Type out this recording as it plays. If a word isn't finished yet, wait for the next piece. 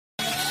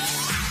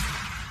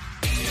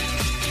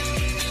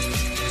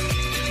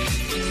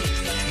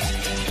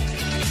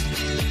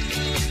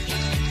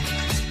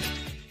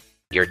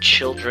Your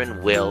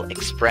children will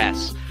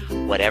express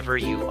whatever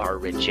you are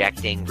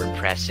rejecting,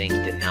 repressing,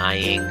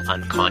 denying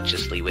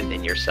unconsciously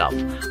within yourself,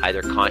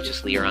 either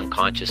consciously or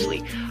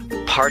unconsciously.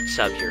 Parts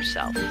of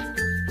yourself,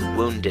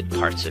 wounded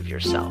parts of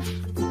yourself.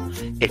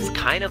 It's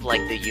kind of like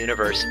the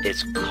universe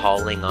is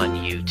calling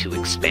on you to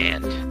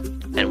expand.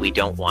 And we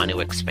don't want to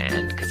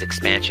expand because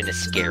expansion is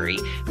scary.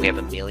 We have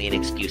a million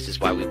excuses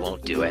why we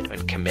won't do it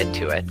and commit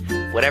to it.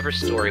 Whatever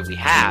story we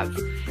have,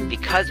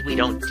 because we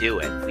don't do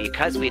it,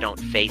 because we don't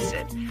face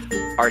it,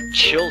 our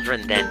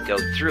children then go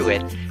through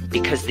it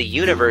because the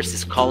universe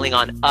is calling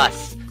on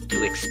us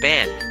to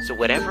expand. So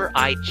whatever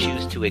I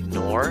choose to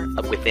ignore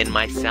within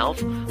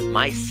myself,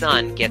 my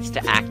son gets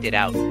to act it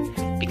out.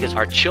 Because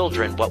our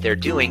children, what they're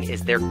doing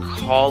is they're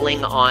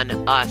calling on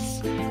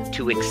us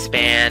to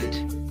expand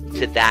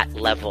to that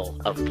level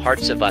of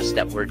parts of us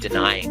that we're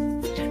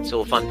denying.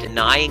 So if I'm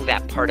denying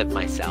that part of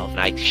myself and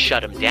I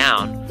shut him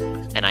down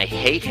and I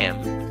hate him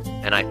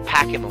and I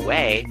pack him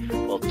away,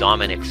 well,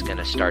 Dominic's going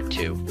to start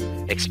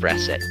to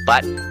express it.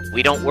 But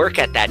we don't work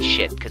at that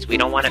shit because we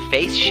don't want to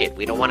face shit.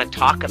 We don't want to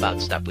talk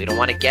about stuff. We don't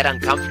want to get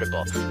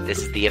uncomfortable. This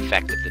is the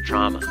effect of the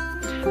trauma.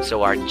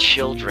 So our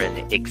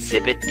children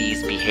exhibit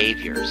these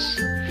behaviors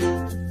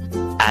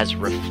as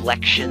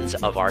reflections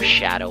of our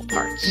shadow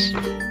parts.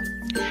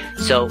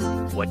 So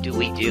what do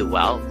we do?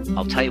 Well,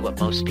 I'll tell you what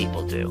most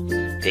people do.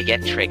 They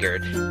get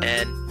triggered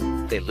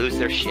and they lose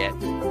their shit.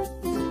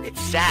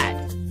 It's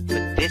sad,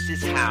 but this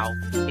is how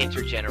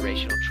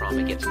intergenerational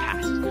trauma gets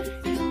passed.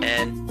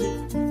 And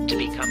to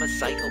become a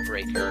cycle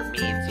breaker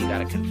means you got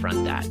to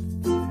confront that.